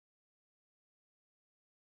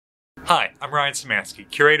Hi, I'm Ryan Szymanski,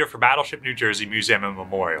 curator for Battleship New Jersey Museum and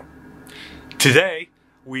Memorial. Today,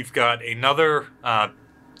 we've got another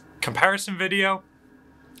comparison video.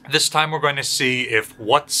 This time we're going to see if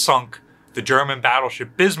what sunk the German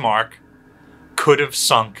battleship Bismarck could have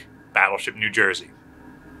sunk Battleship New Jersey.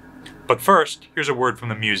 But first, here's a word from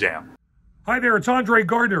the museum. Hi there, it's Andre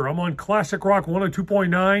Gardner. I'm on Classic Rock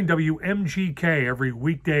 102.9 WMGK every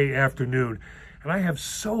weekday afternoon. And I have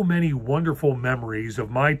so many wonderful memories of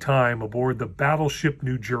my time aboard the Battleship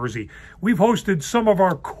New Jersey. We've hosted some of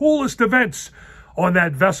our coolest events on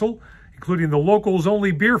that vessel, including the Locals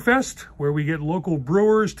Only Beer Fest, where we get local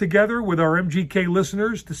brewers together with our MGK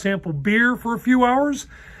listeners to sample beer for a few hours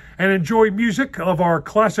and enjoy music of our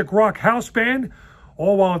classic rock house band,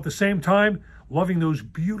 all while at the same time loving those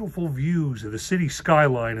beautiful views of the city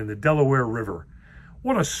skyline and the Delaware River.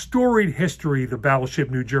 What a storied history the Battleship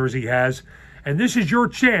New Jersey has, and this is your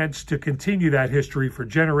chance to continue that history for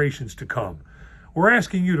generations to come. We're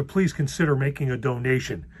asking you to please consider making a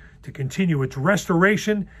donation to continue its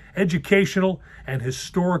restoration, educational, and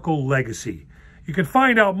historical legacy. You can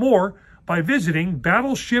find out more by visiting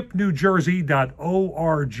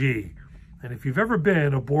battleshipnewjersey.org. And if you've ever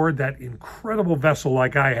been aboard that incredible vessel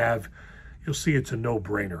like I have, you'll see it's a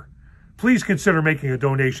no-brainer. Please consider making a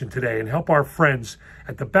donation today and help our friends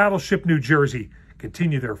at the Battleship New Jersey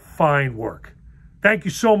continue their fine work. Thank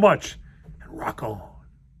you so much, and rock on.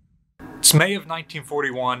 It's May of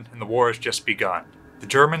 1941, and the war has just begun. The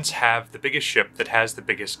Germans have the biggest ship that has the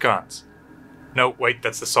biggest guns. No, wait,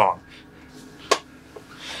 that's the song.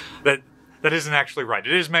 That isn't actually right.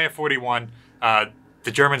 It is May of 41.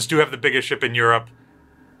 The Germans do have the biggest ship in Europe.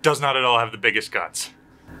 Does not at all have the biggest guns.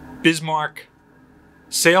 Bismarck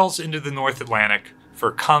sails into the North Atlantic for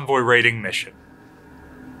a convoy raiding mission.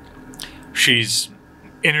 She's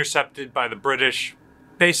intercepted by the British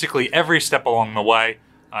basically every step along the way,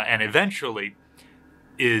 and eventually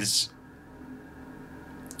is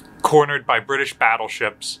cornered by British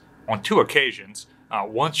battleships on two occasions,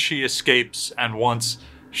 once she escapes and once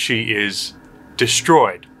she is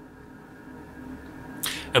destroyed.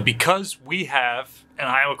 Now, because we have an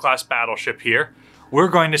Iowa Class Battleship here, we're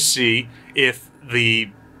going to see if the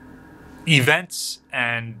events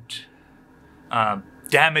and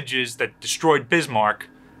damages that destroyed Bismarck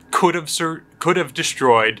could have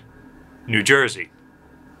destroyed New Jersey.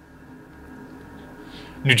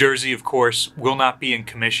 New Jersey, of course, will not be in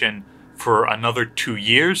commission for another 2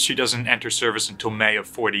 years. She doesn't enter service until May of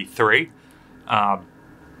 43.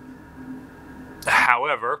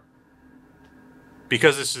 However,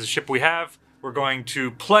 because this is a ship we have, we're going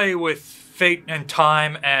to play with fate and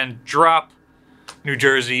time and drop New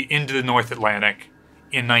Jersey into the North Atlantic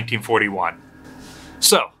in 1941.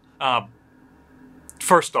 So,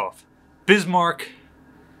 first off, Bismarck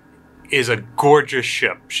is a gorgeous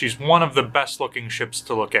ship. She's one of the best looking ships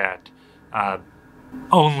to look at,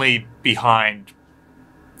 only behind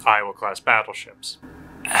Iowa Class battleships.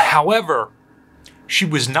 However, she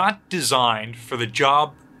was not designed for the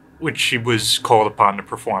job which she was called upon to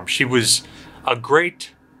perform. She was a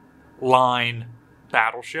great line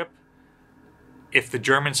battleship. If the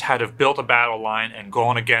Germans had have built a battle line and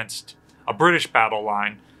gone against a British battle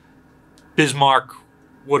line, Bismarck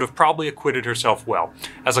would have probably acquitted herself well.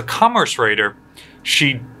 As a commerce raider,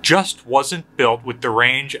 she just wasn't built with the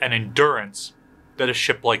range and endurance that a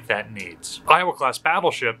ship like that needs. Iowa Class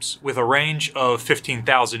battleships, with a range of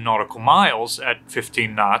 15,000 nautical miles at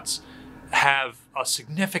 15 knots, have a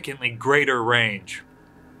significantly greater range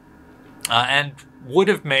and would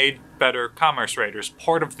have made better commerce raiders.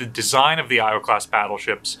 Part of the design of the Iowa Class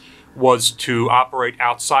battleships was to operate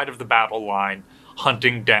outside of the battle line,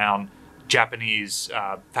 hunting down Japanese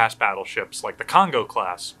fast battleships like the Congo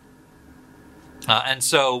class. And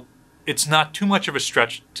so it's not too much of a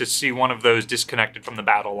stretch to see one of those disconnected from the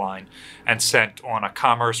battle line and sent on a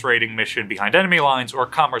commerce raiding mission behind enemy lines or a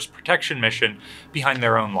commerce protection mission behind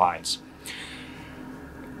their own lines.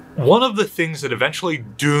 One of the things that eventually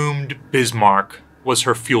doomed Bismarck was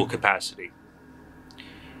her fuel capacity.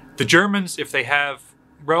 The Germans, if they have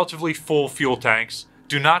relatively full fuel tanks,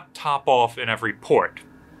 do not top off in every port.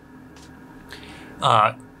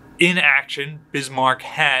 In action, Bismarck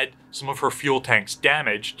had some of her fuel tanks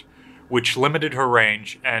damaged, which limited her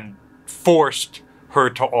range and forced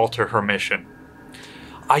her to alter her mission.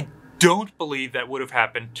 I don't believe that would have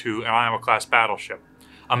happened to an Iowa Class battleship.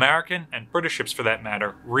 American and British ships, for that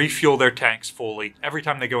matter, refuel their tanks fully every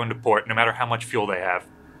time they go into port, no matter how much fuel they have.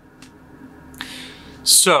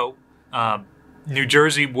 So, New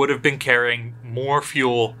Jersey would have been carrying more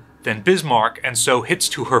fuel than Bismarck, and so hits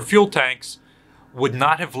to her fuel tanks would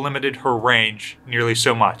not have limited her range nearly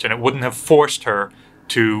so much, and it wouldn't have forced her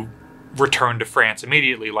to return to France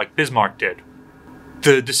immediately like Bismarck did.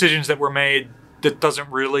 The decisions that were made, that doesn't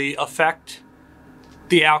really affect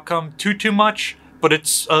the outcome too much, but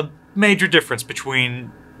it's a major difference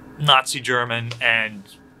between Nazi German and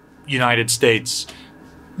United States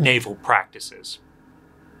naval practices.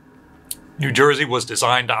 New Jersey was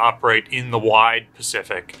designed to operate in the wide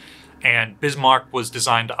Pacific, and Bismarck was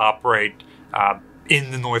designed to operate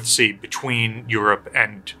in the North Sea between Europe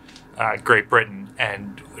and Great Britain,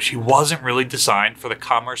 and she wasn't really designed for the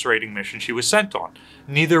commerce raiding mission she was sent on.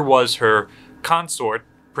 Neither was her consort,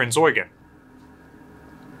 Prince Eugen.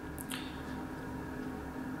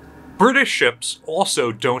 British ships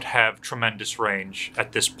also don't have tremendous range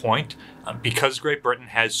at this point because Great Britain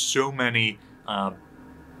has so many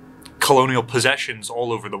colonial possessions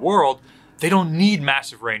all over the world. They don't need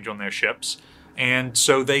massive range on their ships, and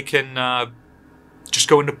so they can just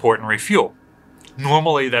go into port and refuel.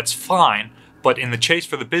 Normally that's fine, but in the chase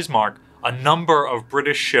for the Bismarck, a number of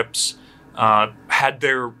British ships had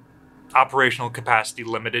their operational capacity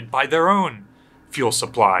limited by their own fuel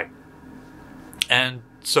supply. And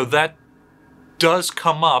so that does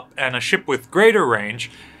come up, and a ship with greater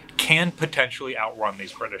range can potentially outrun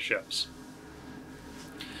these British ships.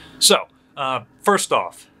 So, first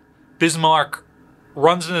off, Bismarck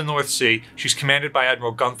runs in the North Sea. She's commanded by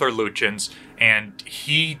Admiral Gunther Lütjens, and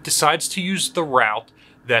he decides to use the route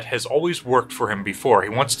that has always worked for him before. He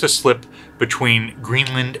wants to slip between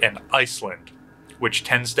Greenland and Iceland, which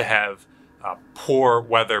tends to have poor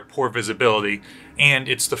weather, poor visibility, and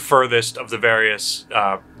it's the furthest of the various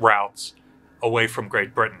routes away from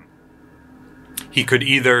Great Britain. He could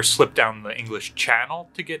either slip down the English Channel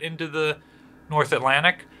to get into the North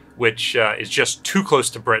Atlantic, which is just too close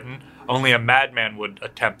to Britain. Only a madman would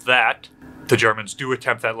attempt that. The Germans do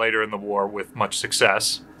attempt that later in the war with much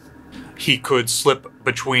success. He could slip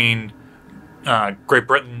between Great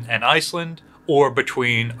Britain and Iceland, or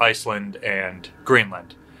between Iceland and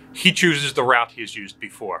Greenland. He chooses the route he has used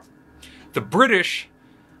before. The British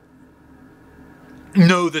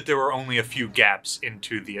know that there are only a few gaps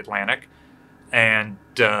into the Atlantic, and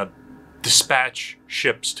dispatch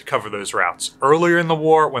ships to cover those routes. Earlier in the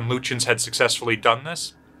war, when Lütjens had successfully done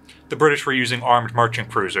this, the British were using armed merchant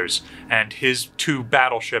cruisers, and his two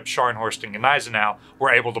battleships, Scharnhorst and Gneisenau,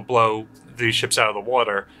 were able to blow these ships out of the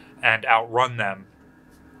water and outrun them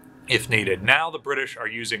if needed. Now the British are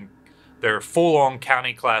using their full-on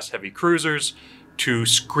county-class heavy cruisers to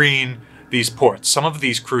screen these ports. Some of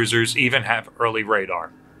these cruisers even have early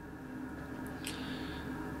radar.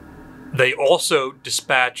 They also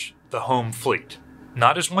dispatch the home fleet.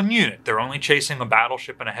 Not as one unit, they're only chasing a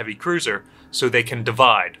battleship and a heavy cruiser, so they can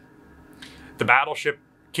divide. The battleship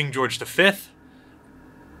King George V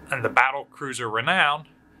and the battle cruiser Renown,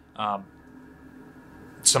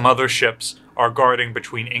 some other ships, are guarding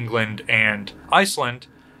between England and Iceland,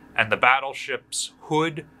 and the battleships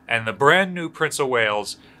Hood and the brand new Prince of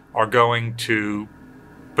Wales are going to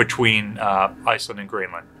between Iceland and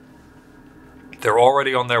Greenland. They're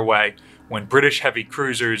already on their way when British heavy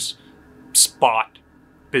cruisers spot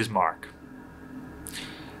Bismarck.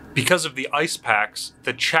 Because of the ice packs,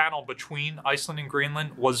 the channel between Iceland and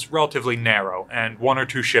Greenland was relatively narrow, and one or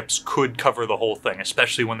two ships could cover the whole thing,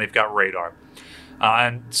 especially when they've got radar.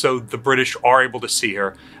 And so the British are able to see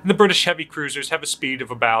her. And the British heavy cruisers have a speed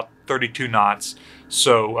of about 32 knots,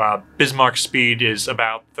 so Bismarck's speed is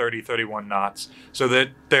about 31 knots, so that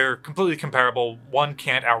they're completely comparable. One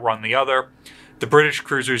can't outrun the other. The British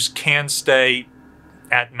cruisers can stay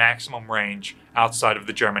at maximum range outside of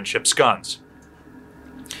the German ship's guns.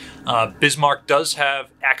 Bismarck does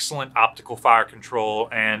have excellent optical fire control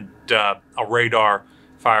and a radar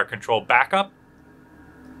fire control backup,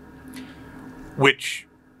 which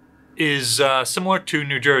is similar to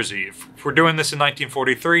New Jersey. If we're doing this in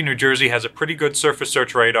 1943, New Jersey has a pretty good surface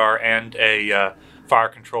search radar and a fire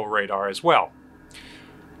control radar as well.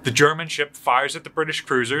 The German ship fires at the British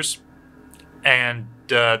cruisers, and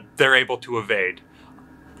they're able to evade.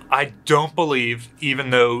 I don't believe, even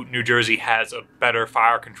though New Jersey has a better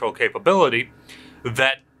fire control capability,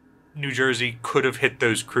 that New Jersey could have hit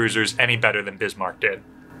those cruisers any better than Bismarck did.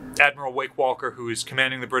 Admiral Wakewalker, who is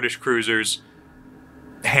commanding the British cruisers,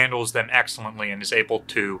 handles them excellently and is able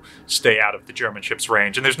to stay out of the German ship's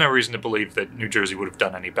range, and there's no reason to believe that New Jersey would have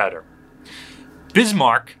done any better.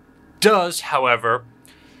 Bismarck does, however,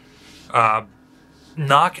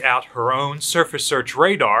 knock out her own surface search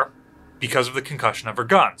radar because of the concussion of her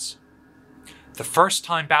guns. The first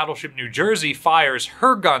time Battleship New Jersey fires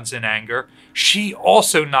her guns in anger, she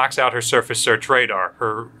also knocks out her surface search radar,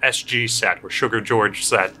 her SG set, or Sugar George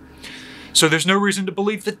set. So there's no reason to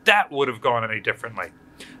believe that that would have gone any differently.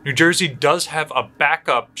 New Jersey does have a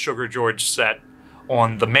backup Sugar George set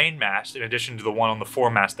on the main mast, in addition to the one on the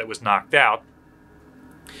foremast that was knocked out.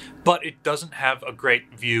 But it doesn't have a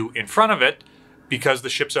great view in front of it because the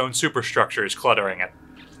ship's own superstructure is cluttering it.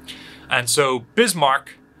 And so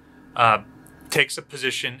Bismarck takes a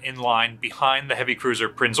position in line behind the heavy cruiser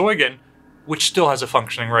Prinz Eugen, which still has a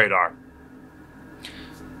functioning radar.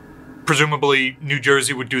 Presumably, New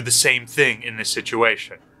Jersey would do the same thing in this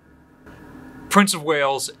situation. Prince of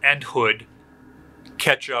Wales and Hood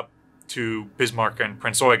catch up to Bismarck and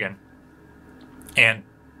Prinz Eugen, and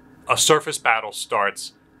a surface battle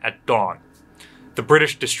starts at dawn. The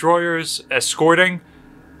British destroyers escorting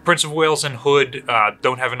Prince of Wales and Hood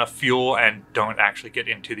don't have enough fuel and don't actually get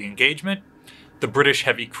into the engagement. The British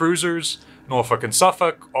heavy cruisers, Norfolk and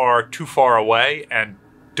Suffolk, are too far away and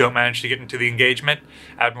don't manage to get into the engagement.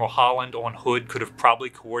 Admiral Holland on Hood could have probably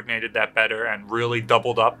coordinated that better and really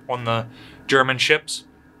doubled up on the German ships.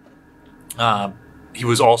 He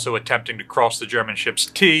was also attempting to cross the German ship's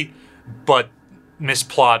T, but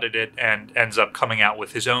misplotted it and ends up coming out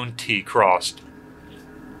with his own T crossed.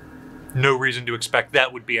 No reason to expect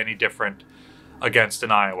that would be any different against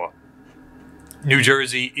an Iowa. New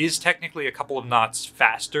Jersey is technically a couple of knots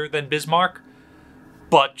faster than Bismarck,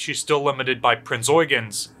 but she's still limited by Prinz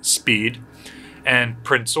Eugen's speed, and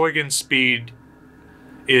Prinz Eugen's speed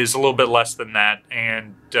is a little bit less than that,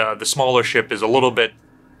 and the smaller ship is a little bit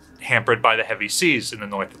hampered by the heavy seas in the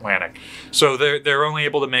North Atlantic. So they're only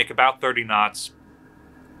able to make about 30 knots.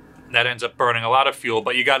 That ends up burning a lot of fuel,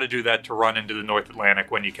 but you got to do that to run into the North Atlantic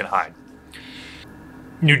when you can hide.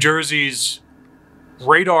 New Jersey's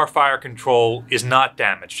radar fire control is not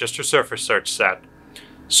damaged, just her surface search set.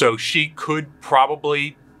 So she could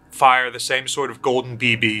probably fire the same sort of golden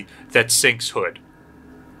BB that sinks Hood.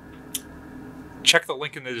 Check the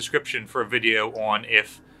link in the description for a video on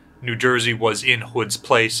if New Jersey was in Hood's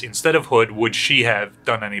place instead of Hood, would she have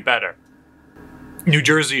done any better? New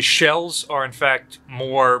Jersey's shells are in fact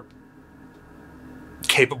more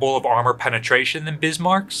capable of armor penetration than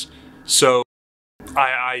Bismarck's, so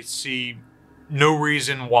I see no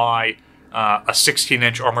reason why a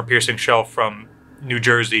 16-inch armor-piercing shell from New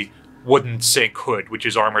Jersey wouldn't sink Hood, which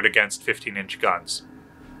is armored against 15-inch guns.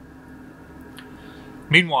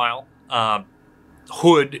 Meanwhile,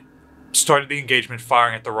 Hood started the engagement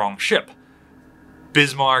firing at the wrong ship.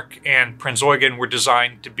 Bismarck and Prinz Eugen were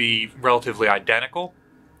designed to be relatively identical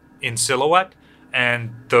in silhouette,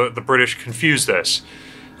 and the British confused this.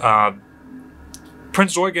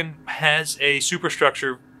 Prinz Eugen has a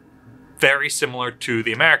superstructure very similar to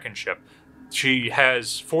the American ship. She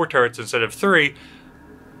has 4 turrets instead of 3,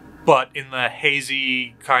 but in the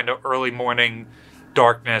hazy kind of early morning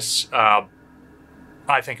darkness, I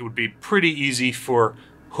think it would be pretty easy for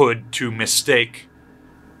Hood to mistake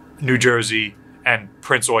New Jersey and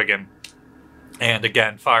Prinz Eugen, and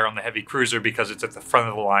again fire on the heavy cruiser because it's at the front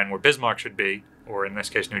of the line where Bismarck should be, or in this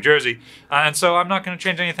case New Jersey, and so I'm not going to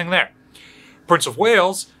change anything there. Prince of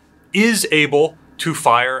Wales is able to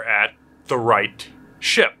fire at the right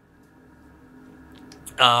ship,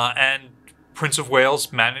 and Prince of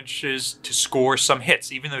Wales manages to score some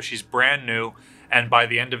hits, even though she's brand new, and by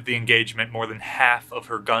the end of the engagement more than half of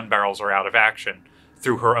her gun barrels are out of action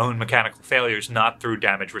through her own mechanical failures, not through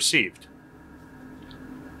damage received.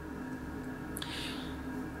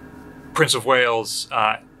 Prince of Wales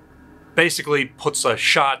basically puts a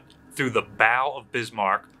shot through the bow of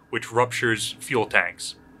Bismarck, which ruptures fuel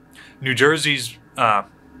tanks. New Jersey's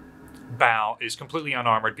bow is completely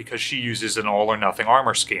unarmored because she uses an all-or-nothing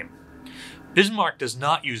armor scheme. Bismarck does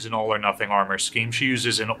not use an all-or-nothing armor scheme. She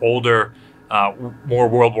uses an older, more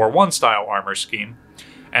World War I style armor scheme,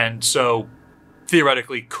 and so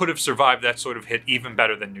theoretically could have survived that sort of hit even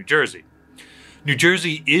better than New Jersey. New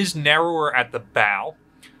Jersey is narrower at the bow,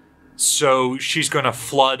 so she's going to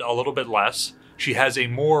flood a little bit less. She has a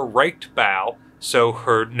more raked bow, so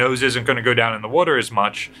her nose isn't going to go down in the water as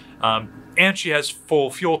much, and she has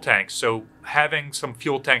full fuel tanks, so having some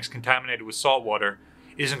fuel tanks contaminated with salt water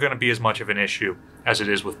isn't going to be as much of an issue as it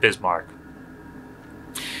is with Bismarck.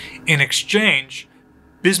 In exchange,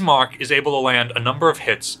 Bismarck is able to land a number of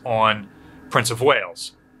hits on Prince of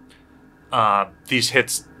Wales. These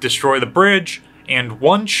hits destroy the bridge, and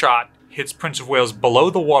one shot hits Prince of Wales below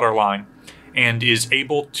the waterline and is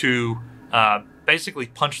able to basically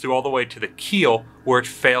punch through all the way to the keel where it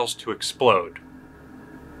fails to explode.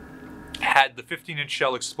 Had the 15-inch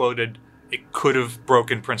shell exploded, it could have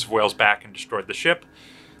broken Prince of Wales' back and destroyed the ship.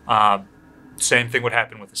 Same thing would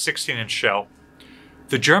happen with a 16-inch shell.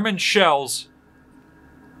 The German shells,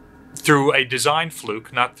 through a design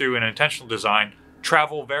fluke, not through an intentional design,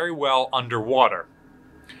 travel very well underwater.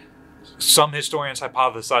 Some historians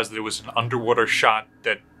hypothesize that it was an underwater shot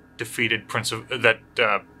that defeated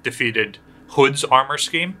defeated Hood's armor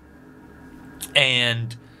scheme,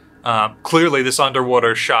 and clearly this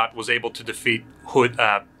underwater shot was able to defeat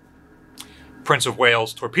Prince of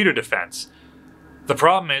Wales' torpedo defense. The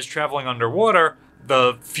problem is, traveling underwater,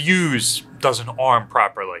 the fuse doesn't arm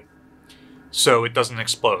properly, so it doesn't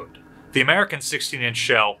explode. The American 16-inch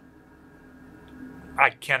shell,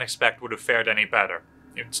 I can't expect would have fared any better.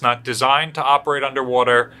 It's not designed to operate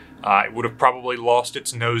underwater. It would have probably lost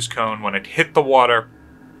its nose cone when it hit the water,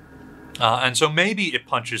 and so maybe it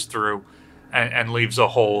punches through and leaves a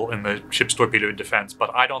hole in the ship's torpedo defense,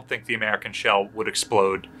 but I don't think the American shell would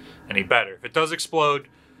explode any better. If it does explode,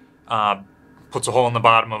 puts a hole in the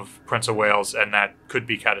bottom of Prince of Wales, and that could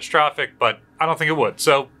be catastrophic, but I don't think it would,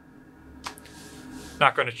 so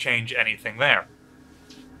not going to change anything there.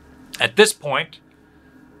 At this point,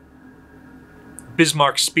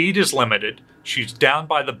 Bismarck's speed is limited, she's down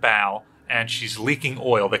by the bow, and she's leaking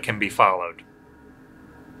oil that can be followed.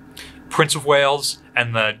 Prince of Wales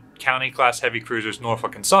and the County-class heavy cruisers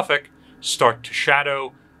Norfolk and Suffolk start to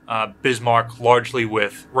shadow Bismarck largely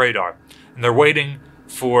with radar. And they're waiting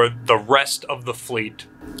for the rest of the fleet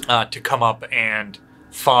to come up and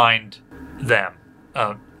find them.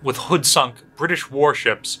 With Hood sunk, British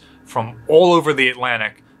warships from all over the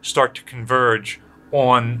Atlantic start to converge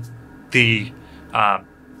on the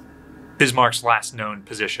Bismarck's last known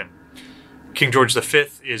position. King George V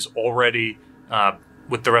is already,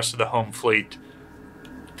 with the rest of the home fleet,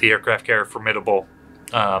 the aircraft carrier Formidable,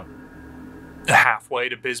 halfway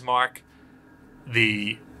to Bismarck.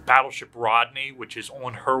 The battleship Rodney, which is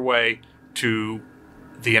on her way to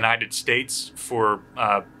the United States for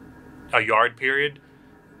a yard period,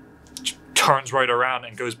 turns right around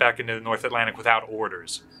and goes back into the North Atlantic without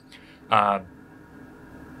orders.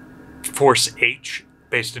 Force H,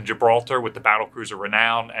 based in Gibraltar, with the battlecruiser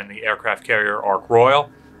Renown and the aircraft carrier Ark Royal,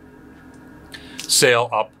 sail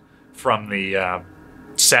up from the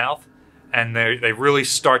south, and they really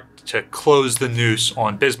start to close the noose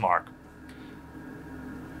on Bismarck.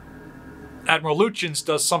 Admiral Lutyens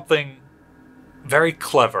does something very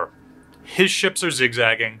clever. His ships are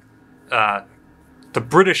zigzagging, the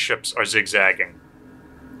British ships are zigzagging,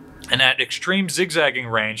 and at extreme zigzagging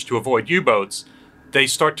range to avoid U-boats, they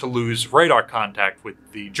start to lose radar contact with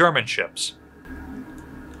the German ships.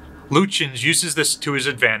 Lutyens uses this to his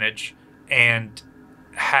advantage and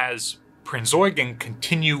has Prinz Eugen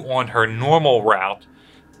continue on her normal route,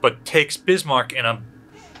 but takes Bismarck in a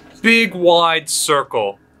big wide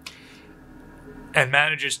circle and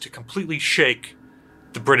manages to completely shake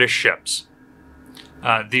the British ships.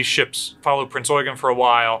 These ships follow Prinz Eugen for a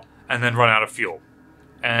while and then run out of fuel.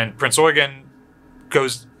 And Prinz Eugen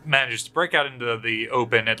manages to break out into the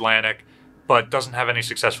open Atlantic, but doesn't have any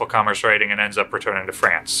successful commerce rating and ends up returning to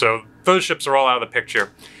France. So those ships are all out of the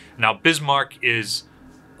picture. Now Bismarck is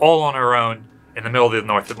all on her own in the middle of the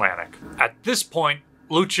North Atlantic. At this point,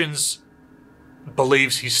 Lutyens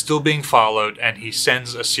believes he's still being followed, and he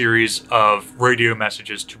sends a series of radio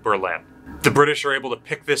messages to Berlin. The British are able to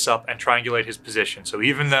pick this up and triangulate his position. So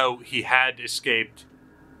even though he had escaped,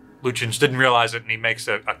 Lutyens didn't realize it, and he makes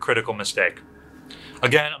a critical mistake.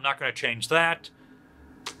 Again, I'm not going to change that.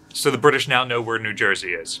 So the British now know where New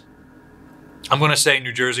Jersey is. I'm going to say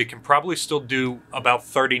New Jersey can probably still do about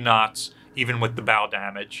 30 knots, even with the bow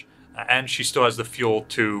damage, and she still has the fuel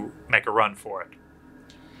to make a run for it.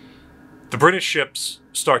 The British ships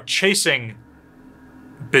start chasing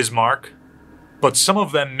Bismarck, but some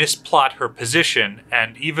of them misplot her position,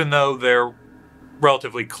 and even though they're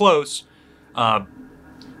relatively close,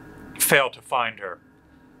 fail to find her.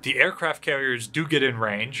 The aircraft carriers do get in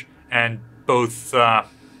range, and both, I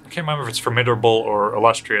can't remember if it's Formidable or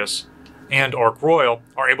Illustrious, and Ark Royal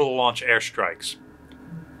are able to launch airstrikes.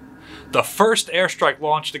 The first airstrike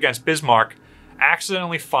launched against Bismarck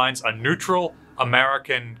accidentally finds a neutral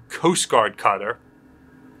American Coast Guard cutter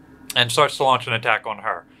and starts to launch an attack on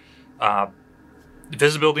her.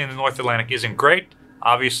 Visibility in the North Atlantic isn't great.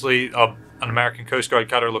 Obviously, an American Coast Guard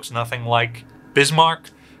cutter looks nothing like Bismarck,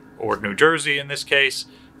 or New Jersey in this case.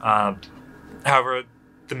 However,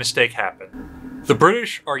 the mistake happened. The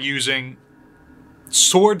British are using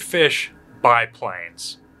swordfish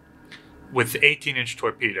biplanes with 18-inch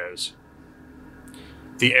torpedoes.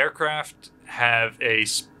 The aircraft have a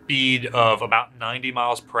speed of about 90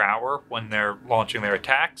 miles per hour when they're launching their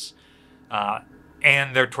attacks,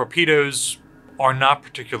 and their torpedoes are not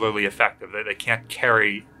particularly effective. They can't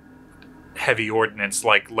carry heavy ordnance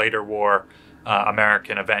like later war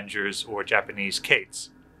American Avengers or Japanese Kates.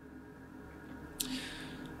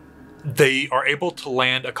 They are able to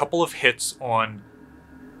land a couple of hits on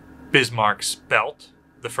Bismarck's belt,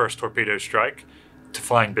 the first torpedo strike, to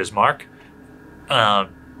Flying Bismarck,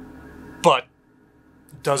 but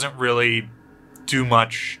doesn't really do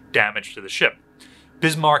much damage to the ship.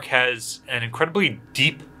 Bismarck has an incredibly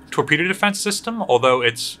deep torpedo defense system, although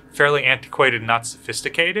it's fairly antiquated and not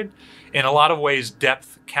sophisticated. In a lot of ways,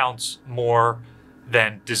 depth counts more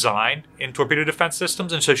than design in torpedo defense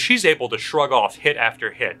systems, and so she's able to shrug off hit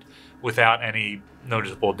after hit without any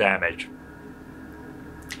noticeable damage.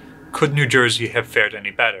 Could New Jersey have fared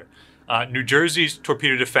any better? New Jersey's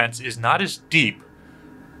torpedo defense is not as deep,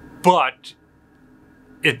 but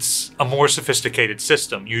it's a more sophisticated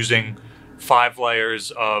system using 5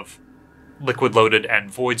 layers of liquid-loaded and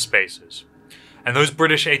void spaces. And those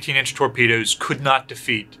British 18-inch torpedoes could not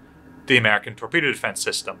defeat the American torpedo defense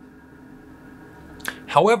system.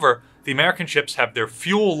 However, the American ships have their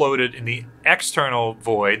fuel loaded in the external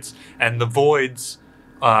voids and the voids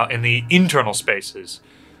in the internal spaces.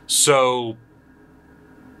 So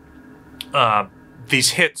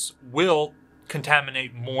these hits will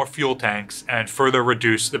contaminate more fuel tanks and further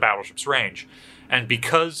reduce the battleship's range. And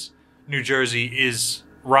because New Jersey is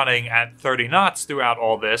running at 30 knots throughout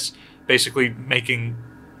all this, basically making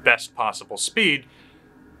best possible speed,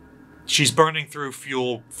 she's burning through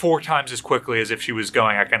fuel 4 times as quickly as if she was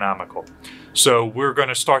going economical. So we're going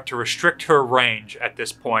to start to restrict her range at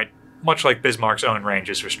this point, much like Bismarck's own range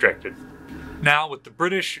is restricted. Now, with the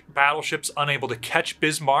British battleships unable to catch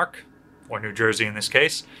Bismarck, or New Jersey in this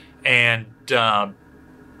case, and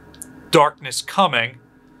darkness coming,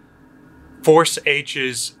 Force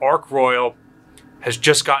H's Ark Royal has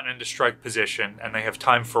just gotten into strike position, and they have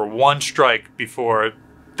time for 1 strike before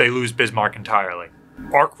they lose Bismarck entirely.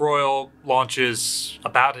 Ark Royal launches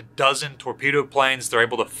about a dozen torpedo planes. They're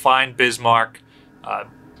able to find Bismarck.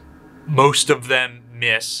 Most of them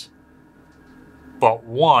miss, but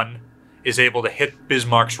 1 is able to hit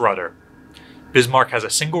Bismarck's rudder. Bismarck has a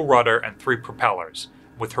single rudder and 3 propellers.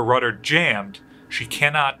 With her rudder jammed, she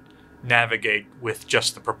cannot navigate with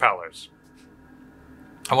just the propellers.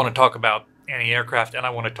 I want to talk about anti-aircraft, and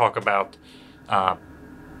I want to talk about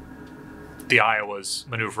the Iowa's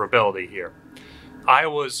maneuverability here.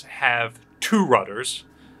 Iowas have 2 rudders.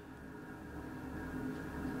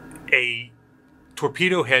 A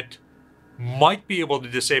torpedo hit might be able to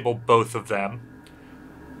disable both of them,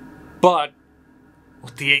 but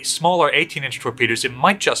with the smaller 18-inch torpedoes, it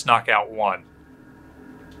might just knock out 1.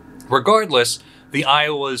 Regardless, the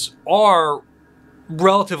Iowas are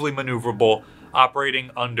relatively maneuverable,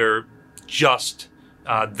 operating under just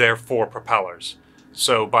their 4 propellers.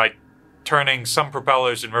 So by turning some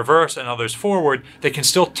propellers in reverse and others forward, they can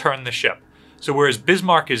still turn the ship. So whereas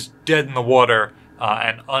Bismarck is dead in the water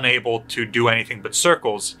and unable to do anything but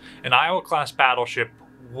circles, an Iowa Class battleship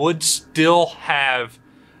would still have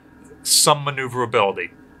some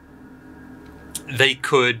maneuverability. They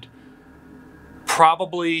could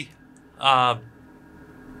probably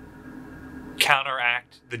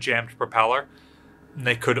counteract the jammed propeller. And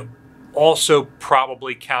they could also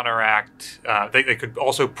probably counteract, they could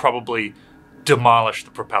also probably demolish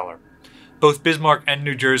the propeller. Both Bismarck and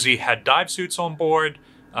New Jersey had dive suits on board.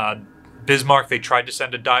 Bismarck, they tried to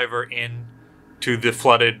send a diver in to the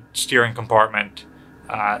flooded steering compartment.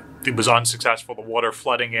 It was unsuccessful. The water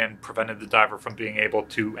flooding in prevented the diver from being able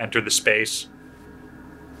to enter the space.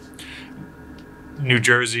 New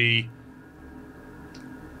Jersey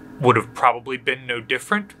would have probably been no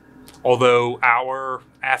different, although our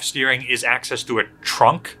aft steering is access to a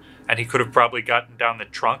trunk, and he could have probably gotten down the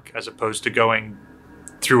trunk as opposed to going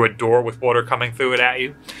through a door with water coming through it at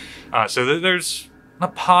you. So there's a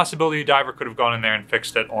possibility a diver could have gone in there and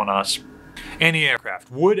fixed it on us.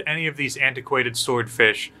 Anti-aircraft. Would any of these antiquated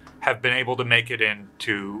swordfish have been able to make it in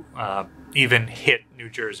to even hit New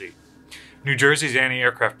Jersey? New Jersey's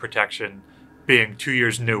anti-aircraft protection, being 2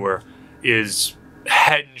 years newer, is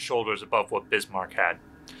head and shoulders above what Bismarck had.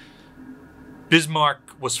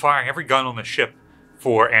 Bismarck was firing every gun on the ship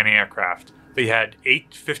for anti-aircraft. They had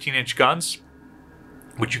 8 15-inch guns,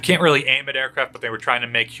 which you can't really aim at aircraft, but they were trying to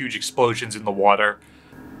make huge explosions in the water.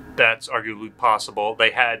 That's arguably possible.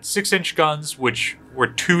 They had 6-inch guns, which were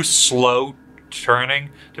too slow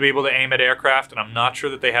turning to be able to aim at aircraft, and I'm not sure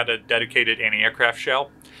that they had a dedicated anti-aircraft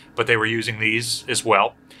shell, but they were using these as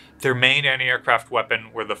well. Their main anti-aircraft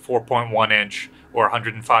weapon were the 4.1-inch or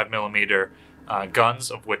 105 millimeter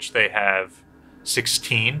guns, of which they have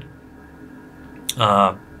 16.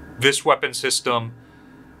 This weapon system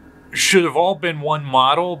should have all been one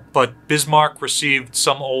model, but Bismarck received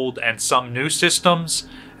some old and some new systems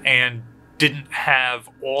and didn't have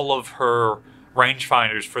all of her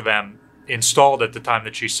rangefinders for them installed at the time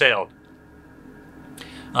that she sailed.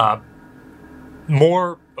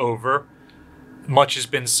 Moreover, much has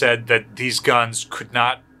been said that these guns could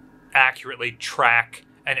not accurately track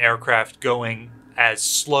an aircraft going as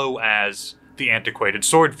slow as the antiquated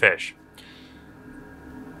Swordfish.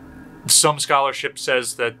 Some scholarship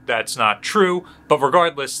says that that's not true, but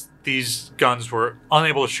regardless, these guns were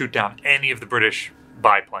unable to shoot down any of the British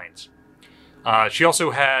biplanes. She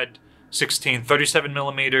also had 16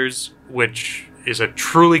 37mm, which is a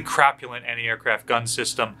truly crapulent anti-aircraft gun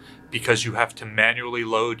system because you have to manually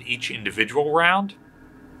load each individual round.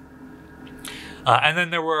 And then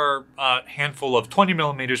there were a handful of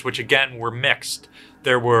 20mm, which again were mixed.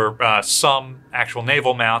 There were some actual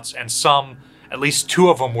naval mounts, and some, at least 2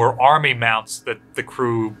 of them, were Army mounts that the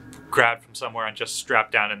crew grabbed from somewhere and just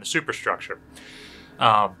strapped down in the superstructure.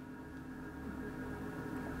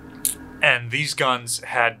 And these guns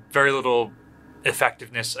had very little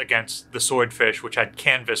effectiveness against the Swordfish, which had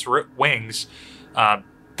canvas wings.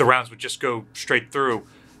 The rounds would just go straight through,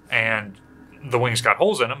 and the wings got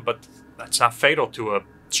holes in them, but that's not fatal to a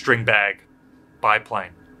string bag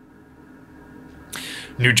biplane.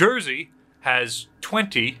 New Jersey has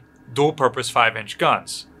 20 dual-purpose 5-inch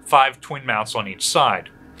guns, 5 twin mounts on each side.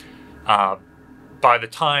 By the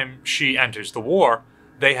time she enters the war,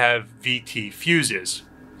 they have VT fuses.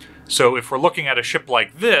 So if we're looking at a ship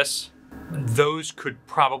like this, those could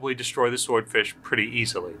probably destroy the Swordfish pretty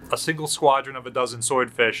easily. A single squadron of a dozen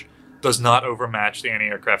Swordfish does not overmatch the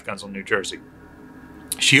anti-aircraft guns on New Jersey.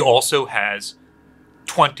 She also has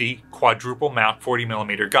 20 quadruple mount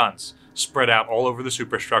 40mm guns spread out all over the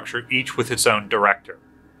superstructure, each with its own director.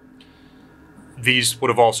 These would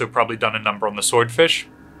have also probably done a number on the Swordfish.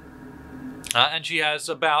 And she has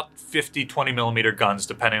about 50 20mm guns,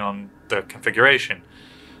 depending on the configuration.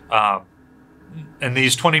 And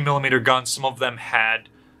these 20mm guns, some of them had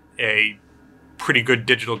a pretty good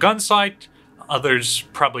digital gun sight. Others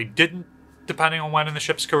probably didn't, depending on when in the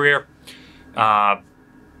ship's career.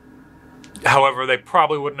 However, they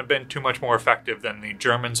probably wouldn't have been too much more effective than the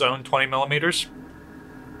Germans' own 20mm.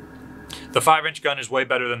 The 5-inch gun is way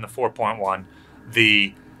better than the 4.1.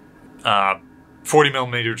 The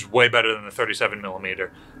 40mm is way better than the 37mm.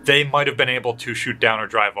 They might have been able to shoot down or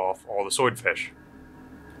drive off all the Swordfish.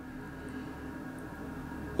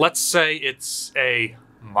 Let's say it's a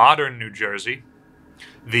modern New Jersey.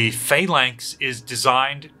 The Phalanx is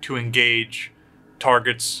designed to engage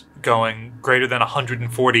targets going greater than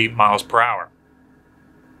 140 miles per hour.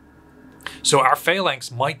 So our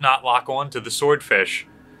Phalanx might not lock on to the Swordfish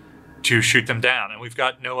to shoot them down, and we've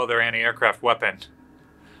got no other anti-aircraft weapon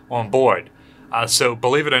on board. So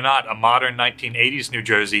believe it or not, a modern 1980s New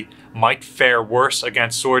Jersey might fare worse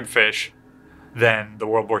against Swordfish than the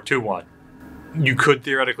World War II one. You could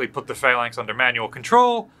theoretically put the Phalanx under manual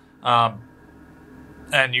control, and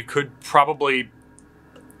you could probably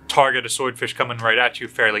target a Swordfish coming right at you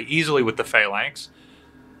fairly easily with the Phalanx.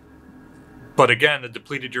 But again, the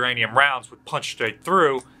depleted uranium rounds would punch straight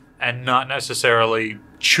through and not necessarily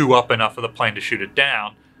chew up enough of the plane to shoot it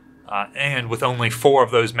down. And with only 4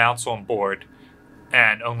 of those mounts on board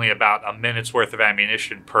and only about a minute's worth of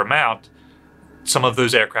ammunition per mount, some of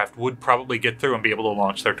those aircraft would probably get through and be able to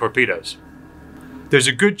launch their torpedoes. There's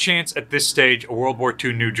a good chance at this stage a World War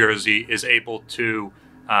II New Jersey is able to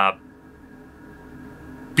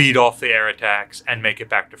beat off the air attacks and make it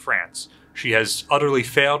back to France. She has utterly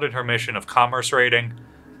failed in her mission of commerce raiding,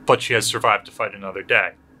 but she has survived to fight another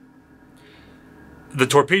day. The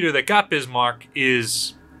torpedo that got Bismarck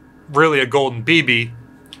is really a golden BB,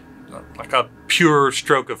 like a pure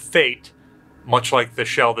stroke of fate, much like the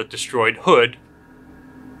shell that destroyed Hood.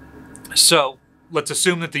 So let's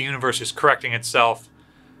assume that the universe is correcting itself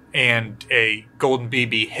and a golden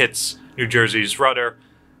BB hits New Jersey's rudder.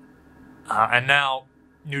 And now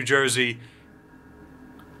New Jersey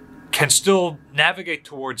can still navigate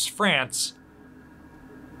towards France,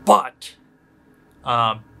 but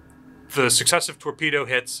the successive torpedo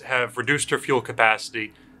hits have reduced her fuel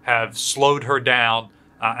capacity, have slowed her down,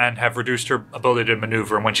 and have reduced her ability to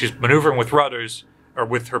maneuver. And when she's maneuvering with rudders, or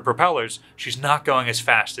with her propellers, she's not going as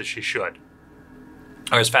fast as she should,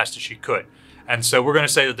 or as fast as she could. And so we're going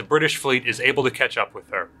to say that the British fleet is able to catch up with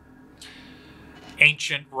her.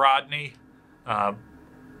 Ancient Rodney,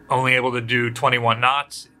 only able to do 21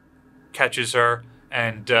 knots, catches her,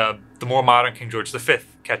 and the more modern King George V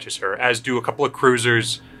catches her, as do a couple of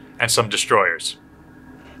cruisers and some destroyers.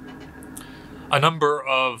 A number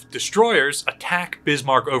of destroyers attack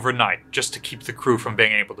Bismarck overnight just to keep the crew from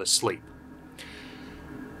being able to sleep.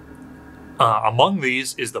 Among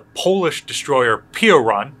these is the Polish destroyer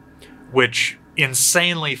Piorun, which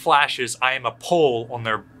insanely flashes "I am a Pole" on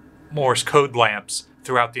their Morse code lamps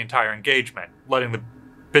throughout the entire engagement, letting the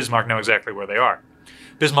Bismarck know exactly where they are.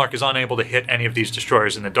 Bismarck is unable to hit any of these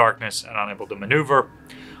destroyers in the darkness and unable to maneuver.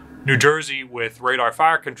 New Jersey, with radar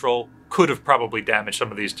fire control, could have probably damaged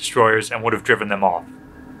some of these destroyers and would have driven them off.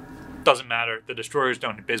 Doesn't matter. The destroyers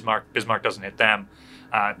don't hit Bismarck. Bismarck doesn't hit them.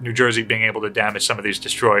 New Jersey being able to damage some of these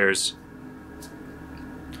destroyers.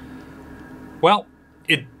 Well,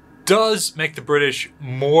 it does make the British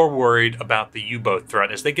more worried about the U-boat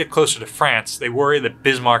threat. As they get closer to France, they worry that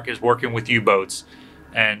Bismarck is working with U-boats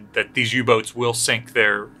and that these U-boats will sink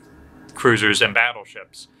their cruisers and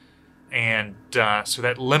battleships. And so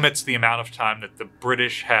that limits the amount of time that the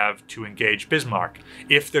British have to engage Bismarck.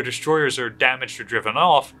 If their destroyers are damaged or driven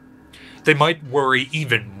off, they might worry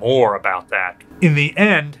even more about that. In the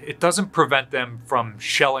end, it doesn't prevent them from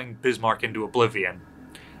shelling Bismarck into oblivion.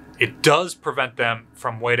 It does prevent them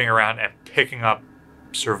from waiting around and picking up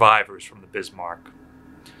survivors from the Bismarck.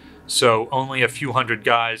 So only a few hundred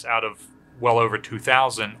guys out of well over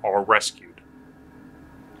 2,000 are rescued.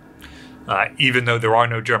 Even though there are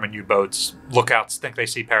no German U-boats, lookouts think they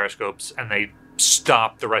see periscopes and they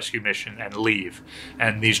stop the rescue mission and leave.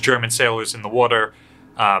 And these German sailors in the water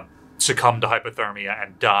succumb to hypothermia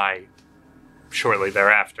and die shortly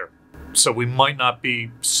thereafter. So we might not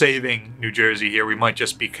be saving New Jersey here, we might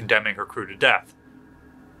just be condemning her crew to death.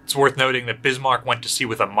 It's worth noting that Bismarck went to sea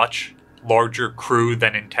with a much larger crew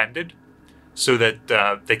than intended, so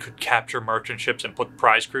that they could capture merchant ships and put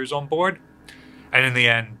prize crews on board. And in the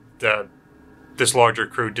end, this larger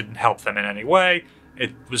crew didn't help them in any way.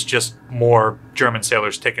 It was just more German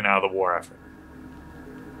sailors taken out of the war effort.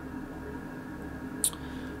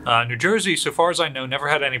 New Jersey, so far as I know, never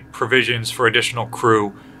had any provisions for additional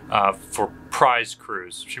crew for prize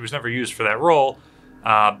crews. She was never used for that role,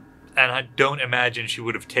 and I don't imagine she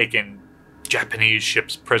would have taken Japanese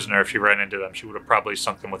ships prisoner if she ran into them. She would have probably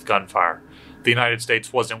sunk them with gunfire. The United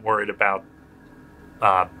States wasn't worried about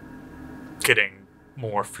getting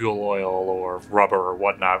more fuel oil or rubber or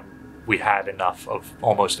whatnot. We had enough of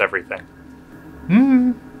almost everything.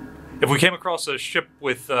 If we came across a ship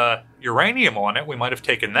with uranium on it, we might have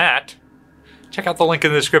taken that. Check out the link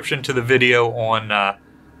in the description to the video on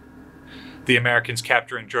the Americans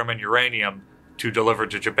capturing German uranium to deliver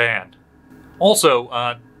to Japan.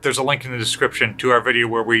 Also, there's a link in the description to our video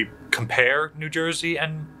where we compare New Jersey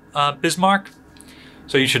and Bismarck.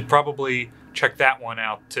 So you should probably check that one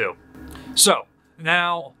out too. So,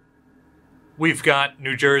 now we've got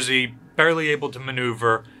New Jersey barely able to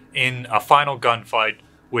maneuver in a final gunfight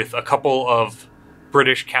with a couple of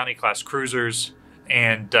British county-class cruisers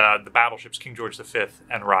and the battleships King George V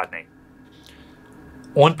and Rodney.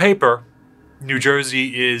 On paper, New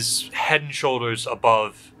Jersey is head and shoulders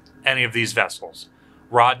above any of these vessels.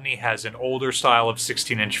 Rodney has an older style of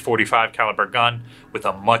 16-inch 45 caliber gun with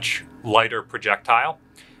a much lighter projectile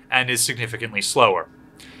and is significantly slower.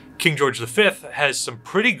 King George V has some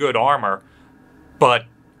pretty good armor, but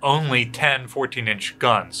only 10 14-inch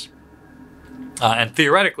guns. And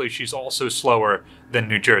theoretically, she's also slower than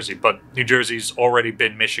New Jersey, but New Jersey's already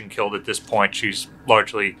been mission killed at this point. She's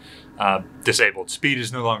largely disabled. Speed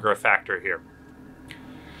is no longer a factor here.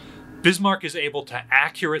 Bismarck is able to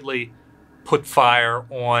accurately put fire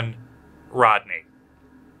on Rodney.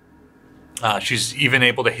 She's even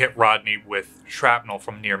able to hit Rodney with shrapnel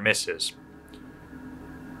from near misses.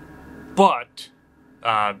 But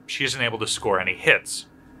she isn't able to score any hits.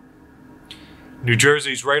 New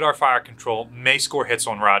Jersey's radar fire control may score hits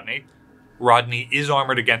on Rodney. Rodney is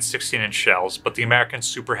armored against 16-inch shells, but the American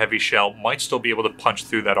super heavy shell might still be able to punch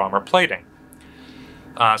through that armor plating.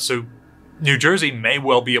 So New Jersey may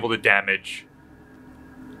well be able to damage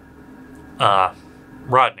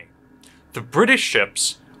Rodney. The British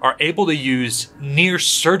ships are able to use near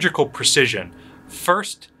surgical precision.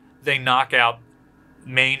 First, they knock out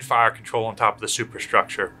main fire control on top of the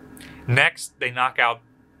superstructure. Next, they knock out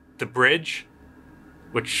the bridge,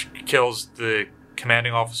 which kills the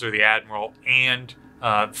commanding officer, the admiral, and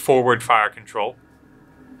forward fire control.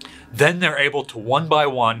 Then they're able to, one by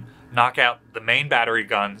one, knock out the main battery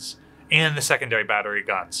guns and the secondary battery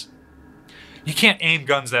guns. You can't aim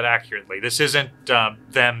guns that accurately. This isn't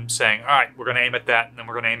them saying, all right, we're going to aim at that, and then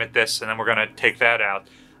we're going to aim at this, and then we're going to take that out.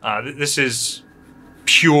 This is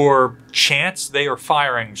pure chance. They are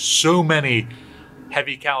firing so many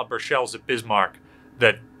heavy caliber shells at Bismarck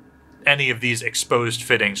that any of these exposed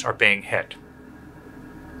fittings are being hit.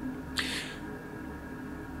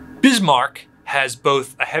 Bismarck has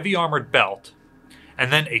both a heavy armored belt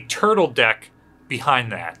and then a turtle deck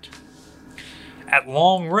behind that. At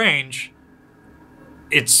long range,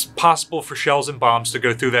 it's possible for shells and bombs to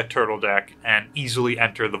go through that turtle deck and easily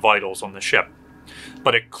enter the vitals on the ship.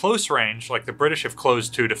 But at close range, like the British have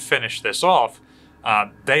closed to finish this off,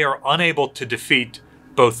 they are unable to defeat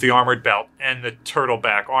both the armored belt and the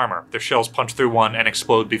turtleback armor. Their shells punch through one and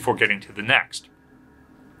explode before getting to the next.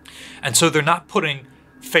 And so they're not putting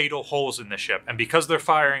fatal holes in the ship. And because they're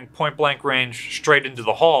firing point-blank range straight into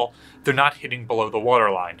the hull, they're not hitting below the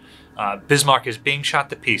waterline. Bismarck is being shot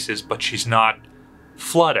to pieces, but she's not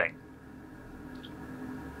flooding.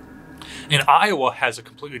 And Iowa has a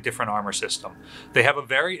completely different armor system. They have a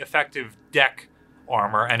very effective deck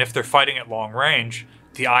armor, and if they're fighting at long range,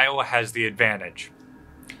 the Iowa has the advantage.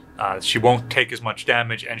 She won't take as much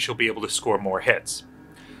damage, and she'll be able to score more hits.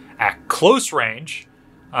 At close range,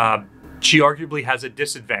 she arguably has a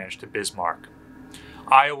disadvantage to Bismarck.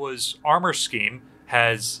 Iowa's armor scheme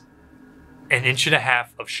has 1.5 inches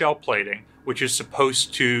of shell plating, which is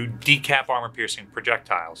supposed to decap armor-piercing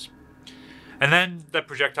projectiles. And then that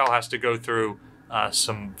projectile has to go through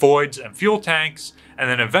some voids and fuel tanks, and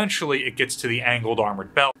then eventually it gets to the angled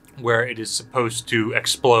armored belt, where it is supposed to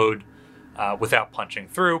explode without punching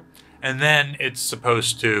through. And then it's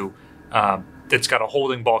supposed to, it's got a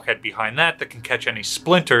holding bulkhead behind that can catch any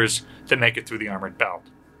splinters that make it through the armored belt.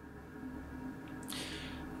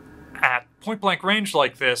 At point-blank range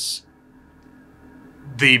like this,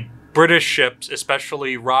 the British ships,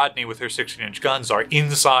 especially Rodney with her 16-inch guns, are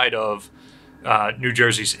inside of New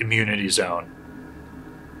Jersey's immunity zone.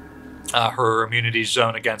 Her immunity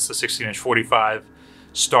zone against the 16-inch 45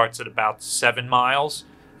 starts at about 7 miles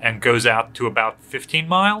and goes out to about 15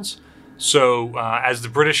 miles. So as the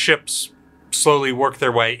British ships slowly work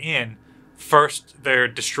their way in, first they're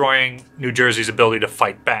destroying New Jersey's ability to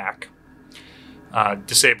fight back,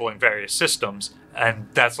 disabling various systems, and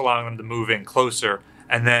that's allowing them to move in closer.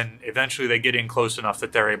 And then eventually they get in close enough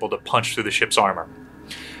that they're able to punch through the ship's armor.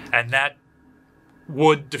 And that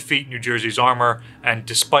would defeat New Jersey's armor, and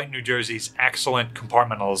despite New Jersey's excellent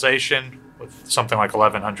compartmentalization, with something like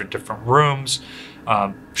 1,100 different rooms,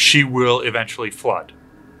 she will eventually flood.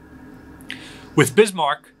 With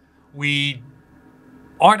Bismarck, we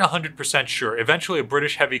aren't 100% sure. Eventually a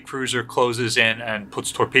British heavy cruiser closes in and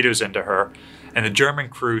puts torpedoes into her, and the German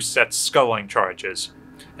crew sets sculling charges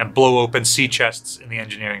and blow open sea chests in the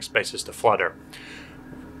engineering spaces to flood her.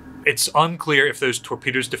 It's unclear if those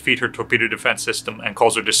torpedoes defeat her torpedo defense system and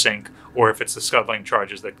cause her to sink, or if it's the scuttling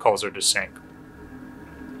charges that cause her to sink.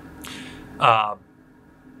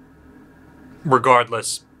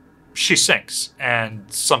 Regardless, she sinks,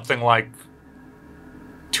 and something like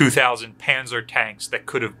 2,000 Panzer tanks that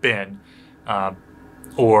could have been,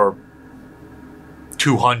 or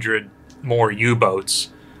 200 more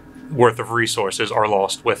U-boats worth of resources are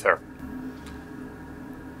lost with her.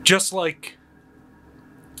 Just like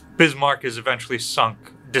Bismarck is eventually sunk,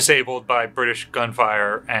 disabled by British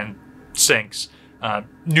gunfire, and sinks,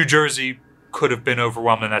 New Jersey could have been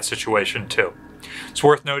overwhelmed in that situation too. It's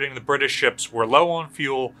worth noting the British ships were low on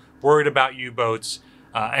fuel, worried about U-boats,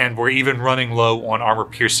 and were even running low on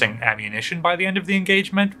armor-piercing ammunition by the end of the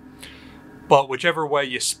engagement. But whichever way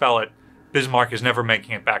you spell it, Bismarck is never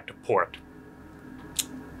making it back to port.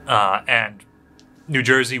 And New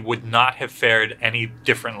Jersey would not have fared any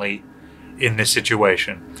differently in this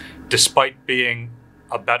situation. Despite being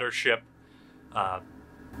a better ship,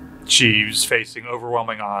 she's facing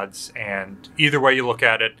overwhelming odds, and either way you look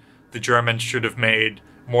at it, the Germans should have made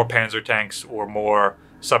more Panzer tanks or more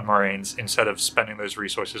submarines instead of spending those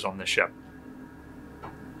resources on the ship.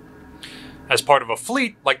 As part of a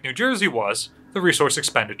fleet, like New Jersey was, the resource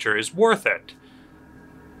expenditure is worth it.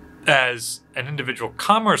 As an individual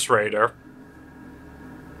commerce raider,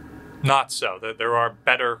 not so. There are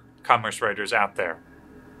better commerce raiders out there.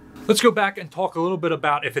 Let's go back and talk a little bit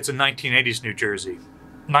about if it's a 1980s New Jersey.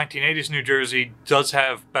 1980s New Jersey does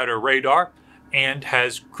have better radar and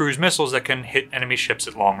has cruise missiles that can hit enemy ships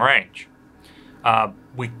at long range.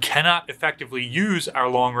 We cannot effectively use our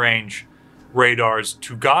long-range radars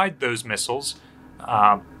to guide those missiles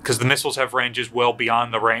because the missiles have ranges well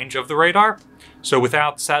beyond the range of the radar. So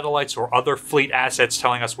without satellites or other fleet assets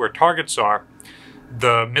telling us where targets are,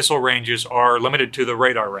 the missile ranges are limited to the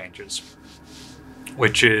radar ranges,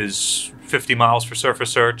 which is 50 miles for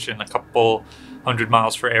surface search and a couple 100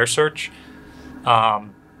 miles for air search,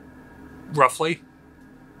 roughly,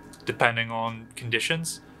 depending on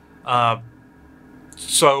conditions.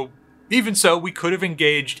 So even so, we could have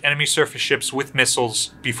engaged enemy surface ships with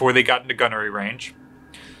missiles before they got into gunnery range.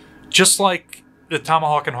 Just like the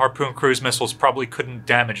Tomahawk and Harpoon cruise missiles probably couldn't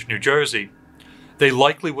damage New Jersey, they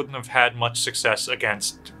likely wouldn't have had much success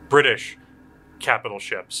against British capital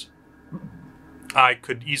ships. I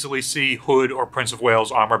could easily see Hood or Prince of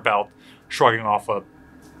Wales armor belt shrugging off a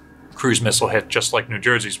cruise missile hit just like New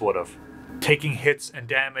Jersey's would have. taking hits and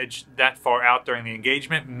damage that far out during the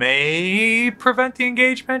engagement may prevent the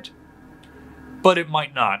engagement, but it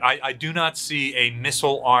might not. I do not see a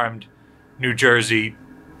missile-armed New Jersey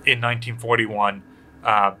in 1941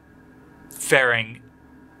 faring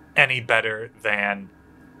any better than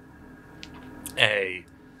a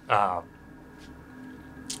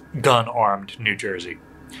gun-armed New Jersey.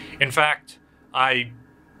 In fact, I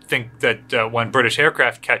think that when British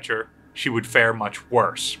aircraft catch her, she would fare much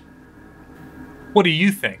worse. What do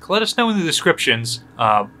you think? Let us know in the descriptions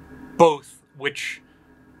both which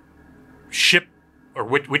ship or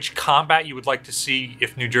which combat you would like to see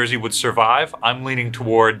if New Jersey would survive. I'm leaning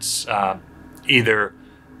towards either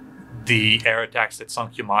the air attacks that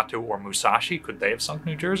sunk Yamato or Musashi. Could they have sunk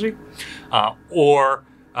New Jersey? Or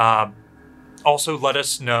also let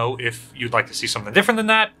us know if you'd like to see something different than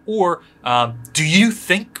that. Or do you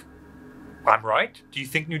think I'm right? Do you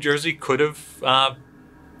think New Jersey could have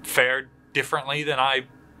fared differently than I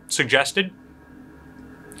suggested?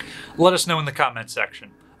 Let us know in the comments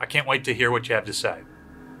section. I can't wait to hear what you have to say.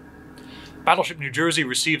 Battleship New Jersey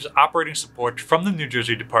receives operating support from the New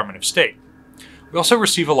Jersey Department of State. We also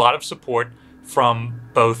receive a lot of support from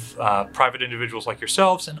both private individuals like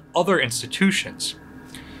yourselves and other institutions.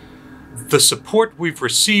 The support we've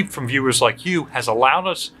received from viewers like you has allowed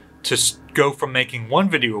us to go from making 1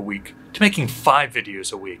 video a week to making 5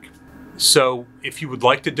 videos a week. So if you would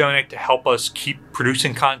like to donate to help us keep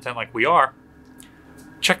producing content like we are,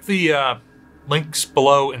 check the links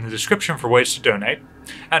below in the description for ways to donate.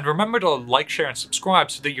 And remember to like, share, and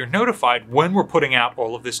subscribe so that you're notified when we're putting out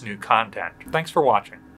all of this new content. Thanks for watching.